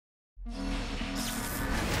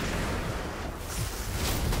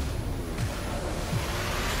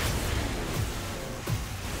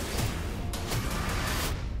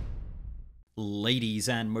Ladies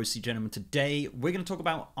and mostly gentlemen, today we're going to talk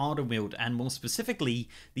about Ardenweald and more specifically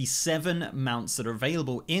the 7 mounts that are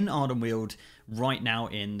available in Ardenweald right now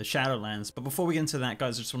in the Shadowlands. But before we get into that,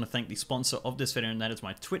 guys, I just want to thank the sponsor of this video, and that is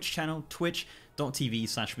my Twitch channel,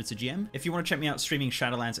 twitch.tv/MrGM. If you want to check me out streaming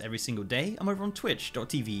Shadowlands every single day, I'm over on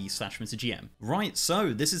twitch.tv/MrGM. Right,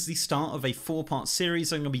 so this is the start of a 4-part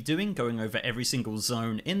series I'm going to be doing, going over every single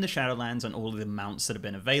zone in the Shadowlands and all of the mounts that have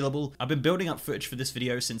been available. I've been building up footage for this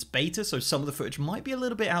video since beta, so some of the footage might be a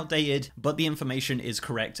little bit outdated, but the information is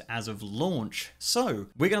correct as of launch. So,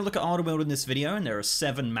 we're going to look at Ardenweald in this video, and there are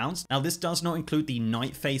 7 mounts. Now, this does not include the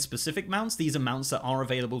Night Phase specific mounts. These are mounts that are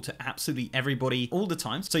available to absolutely everybody all the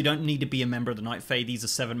time, so you don't need to be a member of the Night Phase. These are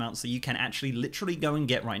 7 mounts that you can actually literally go and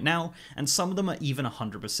get right now, and some of them are even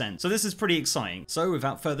 100%. So this is pretty exciting. So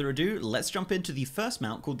without further ado, let's jump into the first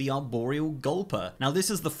mount called the Arboreal Gulper. Now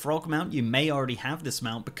this is the frog mount. You may already have this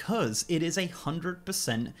mount because it is a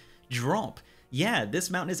 100% drop. Yeah, this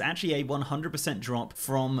mount is actually a 100% drop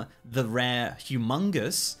from the rare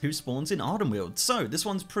Humon'gozz, who spawns in Ardenweald. So this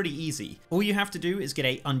one's pretty easy. All you have to do is get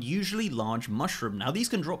a unusually large mushroom. Now these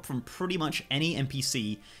can drop from pretty much any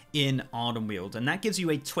NPC in Ardenweald, and that gives you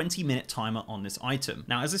a 20-minute timer on this item.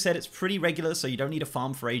 Now, as I said, it's pretty regular, so you don't need to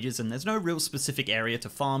farm for ages, and there's no real specific area to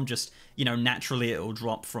farm, just, you know, naturally it'll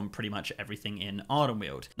drop from pretty much everything in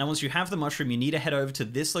Ardenweald. Now, once you have the mushroom, you need to head over to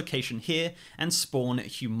this location here and spawn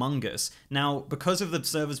Humon'gozz. Now, because of the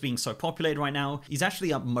servers being so populated right now, he's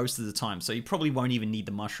actually up most of the time, so you probably won't even need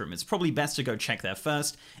the mushroom. It's probably best to go check there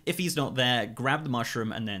first. If he's not there, grab the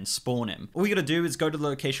mushroom and then spawn him. All you gotta do is go to the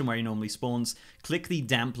location where he normally spawns, click the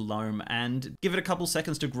damp loam and give it a couple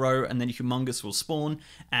seconds to grow, and then Humon'gozz will spawn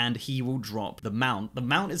and he will drop the mount. The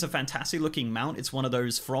mount is a fantastic looking mount. It's one of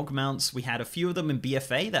those frog mounts. We had a few of them in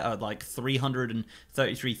BFA that are like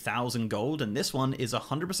 333,000 gold, and this one is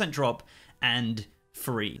 100% drop and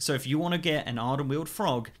free. So if you want to get an Ardenweald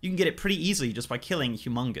frog, you can get it pretty easily just by killing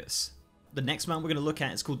Humon'gozz. The next mount we're going to look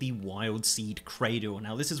at is called the Wildseed Cradle.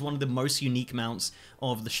 Now this is one of the most unique mounts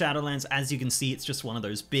of the Shadowlands. As you can see, it's just one of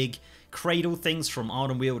those big cradle things from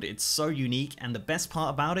Ardenweald. It's so unique, and the best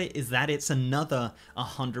part about it is that it's another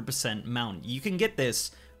 100% mount. You can get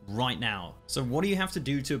this right now. So what do you have to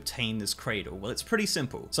do to obtain this cradle? Well, it's pretty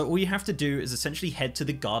simple. So all you have to do is essentially head to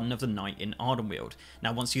the Garden of the Night in Ardenweald.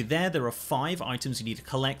 Now once you're there are 5 items you need to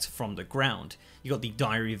collect from the ground. You got the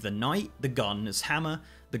Diary of the Night, the Gardener's Hammer,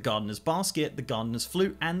 the Gardener's Basket, the Gardener's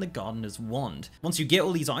Flute, and the Gardener's Wand. Once you get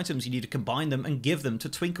all these items, you need to combine them and give them to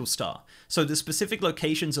Twinklestar. So the specific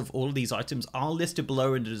locations of all of these items are listed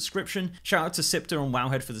below in the description. Shout out to Sipter and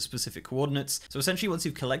Wowhead for the specific coordinates. So essentially once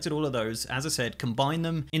you've collected all of those, as I said, combine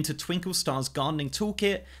them into Twinklestar's gardening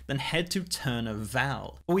toolkit, then head to Turner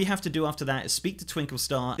Val. All you have to do after that is speak to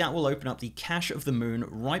Twinklestar. That will open up the Cache of the Moon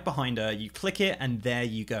right behind her. You click it and there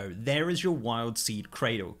you go. There is your Wildseed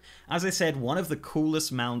Cradle. As I said, one of the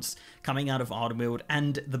coolest mounts coming out of Ardenweald,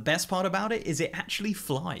 and the best part about it is it actually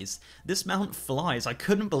flies. This mount flies. I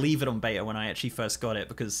couldn't believe it on beta when I actually first got it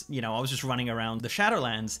because, you know, I was just running around the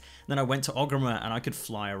Shadowlands, then I went to Orgrimmar and I could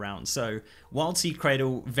fly around. So Wildseed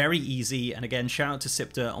Cradle, very easy, and again, shout out to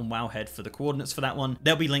Sipter and Wowhead for the coordinates for that one.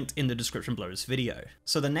 They'll be linked in the description below this video.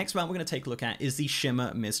 So the next mount we're going to take a look at is the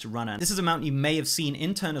Shimmermist Runner. This is a mount you may have seen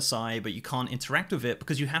in Turnasai, but you can't interact with it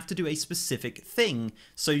because you have to do a specific thing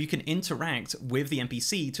so you can interact with the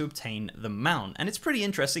NPC to obtain the mount. And it's pretty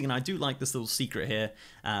interesting, and I do like this little secret here,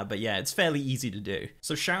 but yeah, it's fairly easy to do.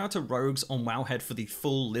 So shout out to Rogues on Wowhead for the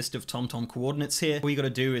full list of TomTom coordinates here. All you gotta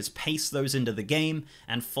do is paste those into the game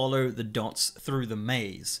and follow the dots through the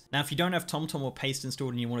maze. Now if you don't have TomTom or Paste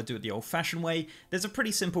installed and you want to do it the old-fashioned way, there's a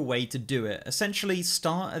pretty simple way to do it. Essentially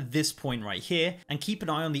start at this point right here and keep an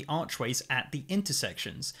eye on the archways at the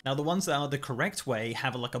intersections. Now the ones that are the correct way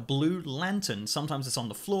have like a blue lantern. Sometimes it's on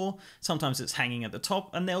the floor, sometimes it's hanging at the top,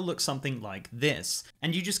 and they'll look something like this.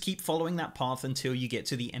 And you just keep following that path until you get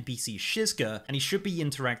to the NPC Shizga, and he should be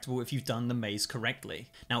interactable if you've done the maze correctly.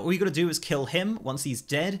 Now all you gotta do is kill him. Once he's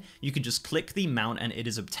dead, you can just click the mount and it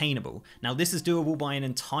is obtainable. Now this is doable by an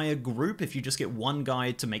entire group. If you just get one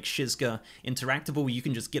guy to make Shizga interactable, you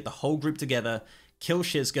can just get the whole group together, kill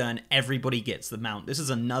Shizga, and everybody gets the mount. This is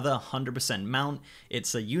another 100% mount.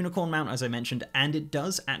 It's a unicorn mount, as I mentioned, and it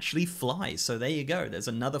does actually fly. So there you go. There's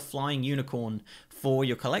another flying unicorn for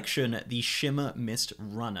your collection, the Shimmermist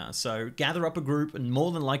Runner. So gather up a group, and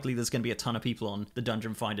more than likely there's going to be a ton of people on the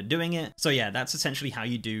Dungeon Finder doing it. So yeah, that's essentially how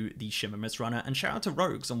you do the Shimmermist Runner, and shout out to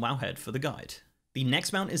Rogues and Wowhead for the guide. The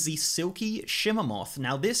next mount is the Silky Shimmermoth.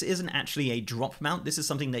 Now this isn't actually a drop mount, this is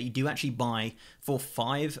something that you do actually buy for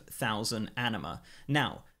 5,000 anima.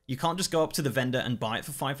 Now, You can't just go up to the vendor and buy it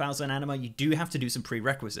for 5,000 anima, you do have to do some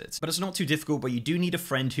prerequisites. But it's not too difficult, but you do need a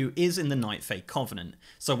friend who is in the Night Fae Covenant.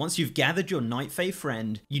 So once you've gathered your Night Fae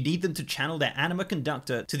friend, you need them to channel their anima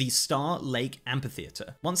conductor to the Star Lake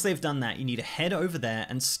Amphitheater. Once they've done that, you need to head over there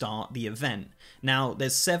and start the event. Now,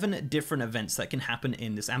 there's 7 different events that can happen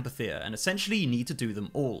in this amphitheater, and essentially you need to do them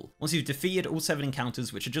all. Once you've defeated all 7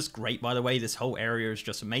 encounters, which are just great by the way, this whole area is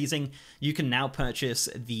just amazing, you can now purchase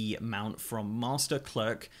the mount from Master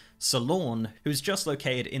Clerk Salorn, who's just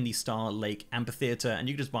located in the Star Lake Amphitheater, and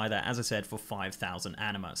you can just buy that, as I said, for 5,000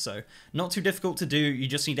 anima. So not too difficult to do, you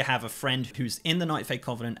just need to have a friend who's in the Night Fae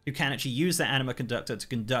Covenant who can actually use their anima conductor to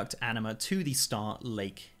conduct anima to the Star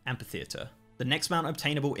Lake Amphitheater. The next mount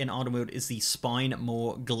obtainable in Ardenweald is the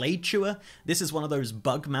Spinemaw Gladechewer. This is one of those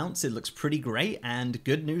bug mounts, it looks pretty great, and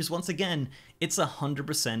good news once again, it's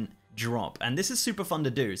 100% drop, and this is super fun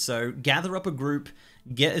to do. So gather up a group,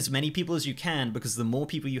 get as many people as you can, because the more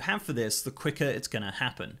people you have for this, the quicker it's gonna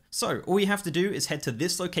happen. So all you have to do is head to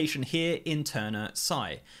this location here in Turner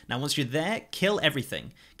Sai. Now once you're there, kill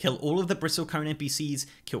everything. Kill all of the Bristlecone NPCs,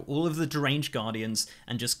 kill all of the Deranged Guardians,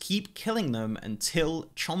 and just keep killing them until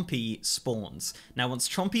Chompy spawns. Now once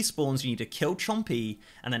Chompy spawns, you need to kill Chompy,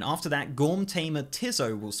 and then after that, Gormtamer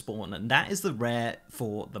Tizo will spawn, and that is the rare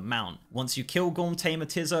for the mount. Once you kill Gormtamer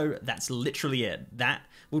Tizo, that's literally it. That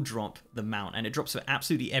will drop the mount, and it drops for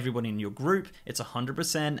absolutely everybody in your group. It's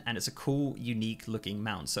 100%, and it's a cool, unique looking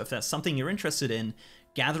mount. So if that's something you're interested in,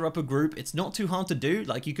 gather up a group. It's not too hard to do.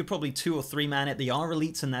 Like, you could probably 2 or 3 man it. There are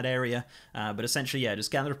elites in that area, but essentially, yeah,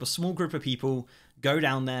 just gather up a small group of people, go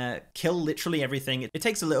down there, kill literally everything. It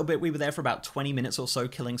takes a little bit. We were there for about 20 minutes or so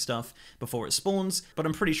killing stuff before it spawns, but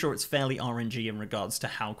I'm pretty sure it's fairly RNG in regards to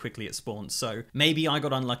how quickly it spawns. So maybe I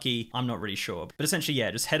got unlucky, I'm not really sure. But essentially,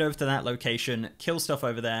 yeah, just head over to that location, kill stuff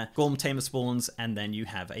over there, Gormtamer spawns, and then you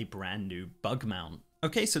have a brand new bug mount.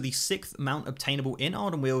 Okay, so the 6th mount obtainable in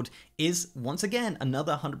Ardenweald is, once again,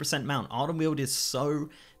 another 100% mount. Ardenweald is so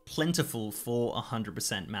plentiful for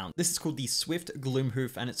 100% mount. This is called the Swift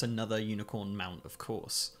Gloomhoof, and it's another unicorn mount, of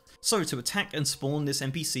course. So to attack and spawn this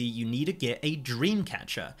NPC, you need to get a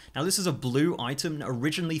Dreamcatcher. Now this is a blue item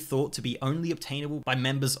originally thought to be only obtainable by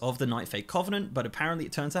members of the Night Fae Covenant, but apparently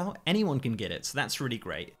it turns out anyone can get it, so that's really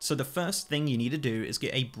great. So the first thing you need to do is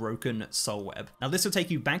get a Broken Soulweb. Now this will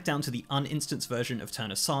take you back down to the uninstanced version of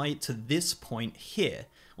Turner Sai to this point here.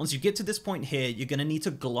 Once you get to this point here, you're going to need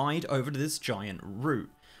to glide over to this giant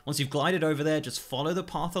root. Once you've glided over there, just follow the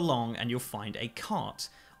path along and you'll find a cart.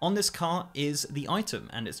 On this cart is the item,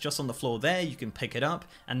 and it's just on the floor there. You can pick it up,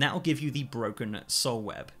 and that will give you the Broken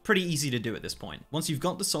Soulweb. Pretty easy to do at this point. Once you've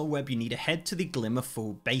got the Soulweb, you need to head to the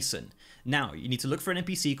Glimmerfur Basin. Now, you need to look for an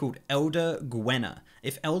NPC called Elder Gwenna.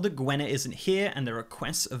 If Elder Gwenna isn't here and there are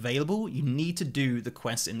quests available, you need to do the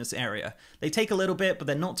quests in this area. They take a little bit, but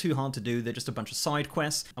they're not too hard to do. They're just a bunch of side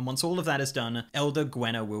quests, and once all of that is done, Elder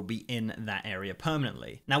Gwenna will be in that area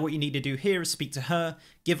permanently. Now, what you need to do here is speak to her,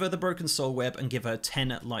 give her the Broken Soulweb, and give her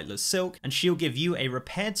 10 lightless silk, and she'll give you a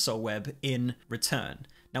repaired Soulweb in return.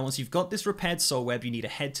 Now, once you've got this repaired Soulweb, you need to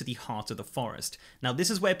head to the heart of the forest. Now, this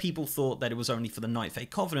is where people thought that it was only for the Night Fae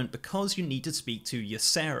Covenant because you need to speak to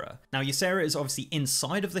Ysera. Now, Ysera is obviously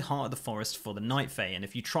inside of the heart of the forest for the Night Fae, and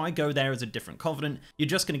if you try go there as a different Covenant, you're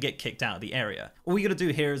just going to get kicked out of the area. All you got to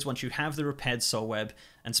do here is once you have the repaired Soulweb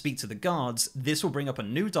and speak to the guards, this will bring up a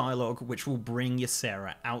new dialogue which will bring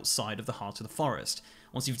Ysera outside of the heart of the forest.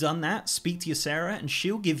 Once you've done that, speak to Ysera and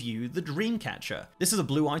she'll give you the Dreamcatcher. This is a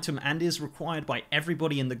blue item and is required by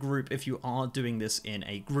everybody in the group if you are doing this in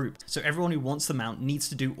a group. So everyone who wants the mount needs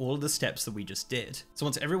to do all of the steps that we just did. So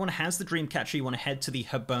once everyone has the Dreamcatcher, you want to head to the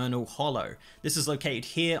Hibernal Hollow. This is located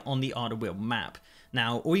here on the Ardenweald map.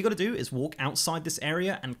 Now, all you got to do is walk outside this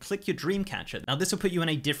area and click your Dreamcatcher. Now, this will put you in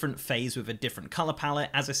a different phase with a different color palette.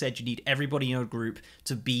 As I said, you need everybody in your group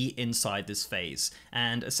to be inside this phase.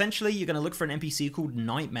 And essentially, you're going to look for an NPC called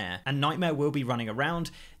Nightmare, and Nightmare will be running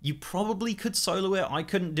around. You probably could solo it. I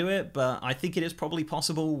couldn't do it, but I think it is probably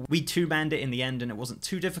possible. We 2-manned it in the end and it wasn't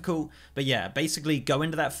too difficult. But yeah, basically go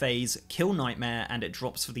into that phase, kill Nightmare, and it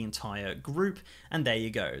drops for the entire group. And there you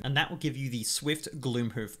go. And that will give you the Swift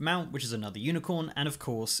Gloomhoof mount, which is another unicorn, and of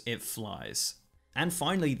course it flies. And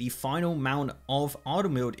finally, the final mount of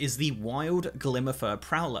Ardenweald is the Wild Glimmerfur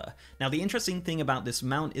Prowler. Now, the interesting thing about this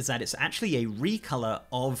mount is that it's actually a recolor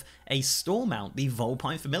of a store mount, the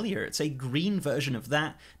Vulpine Familiar. It's a green version of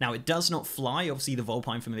that. Now, it does not fly. Obviously, the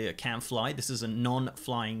Vulpine Familiar can fly. This is a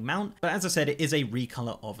non-flying mount. But as I said, it is a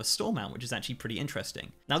recolor of a store mount, which is actually pretty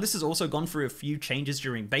interesting. Now, this has also gone through a few changes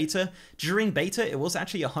during beta. During beta, it was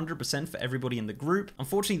actually 100% for everybody in the group.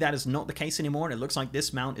 Unfortunately, that is not the case anymore, and it looks like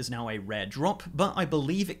this mount is now a rare drop, but I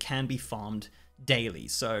believe it can be farmed daily.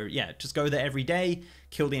 So yeah, just go there every day,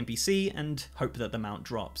 kill the NPC, and hope that the mount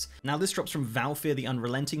drops. Now this drops from Valfir the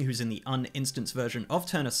Unrelenting, who's in the uninstance version of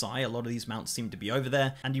Turnasai. A lot of these mounts seem to be over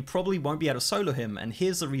there, and you probably won't be able to solo him, and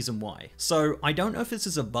here's the reason why. So I don't know if this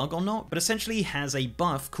is a bug or not, but essentially he has a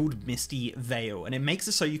buff called Misty Veil, and it makes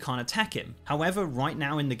it so you can't attack him. However, right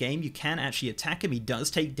now in the game, you can actually attack him. He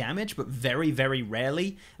does take damage, but very, very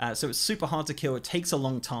rarely, so it's super hard to kill. It takes a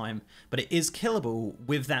long time, but it is killable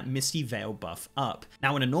with that Misty Veil buff up.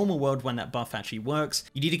 Now in a normal world, when that buff actually works,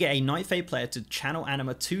 you need to get a Night Fae player to channel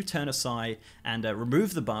Anima to Turnasai and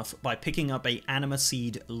remove the buff by picking up a Anima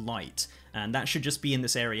Seed Light. And that should just be in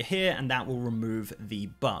this area here, and that will remove the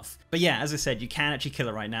buff. But yeah, as I said, you can actually kill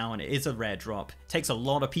it right now, and it is a rare drop. It takes a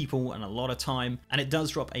lot of people and a lot of time, and it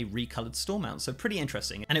does drop a recolored storm mount, so pretty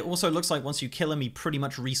interesting. And it also looks like once you kill him, he pretty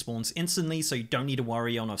much respawns instantly, so you don't need to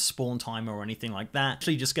worry on a spawn timer or anything like that.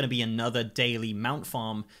 Actually just going to be another daily mount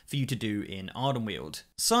farm for you to do in Ardenweald.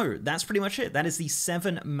 So that's pretty much it. That is the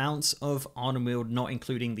 7 mounts of Ardenweald, not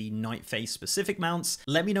including the Night Fae specific mounts.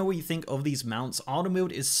 Let me know what you think of these mounts.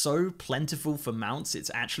 Ardenweald is so plentiful for mounts,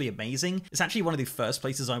 it's actually amazing. It's actually one of the first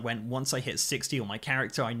places I went once I hit 60 on my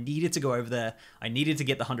character. I needed to go over there. I needed to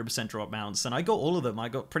get the 100% drop mounts, and I got all of them. I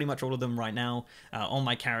got pretty much all of them right now on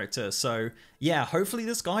my character. So yeah, hopefully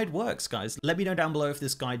this guide works, guys. Let me know down below if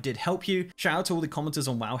this guide did help you. Shout out to all the commenters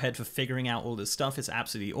on Wowhead for figuring out all this stuff. It's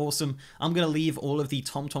absolutely awesome. I'm going to leave all of the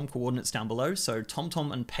TomTom coordinates down below, so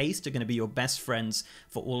TomTom and Paste are going to be your best friends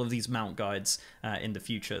for all of these mount guides in the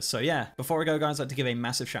future. So yeah, before I go, guys, I'd like to give a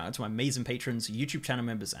massive shout out to my amazing patrons, YouTube channel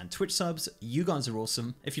members, and Twitch subs. You guys are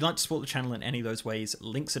awesome. If you'd like to support the channel in any of those ways,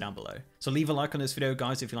 links are down below. So leave a like on this video,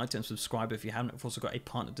 guys, if you liked it, and subscribe if you haven't. I've also got a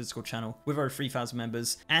partner Discord channel with over 3,000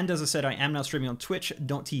 members. And as I said, I am now streaming on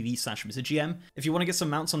twitch.tv/MrGM. If you want to get some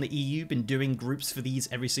mounts on the EU, been doing groups for these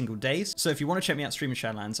every single day. So if you want to check me out streaming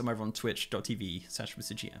Shadowlands, I'm over on twitch.tv/MrGM.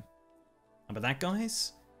 And with that,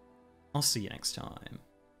 guys, I'll see you next time.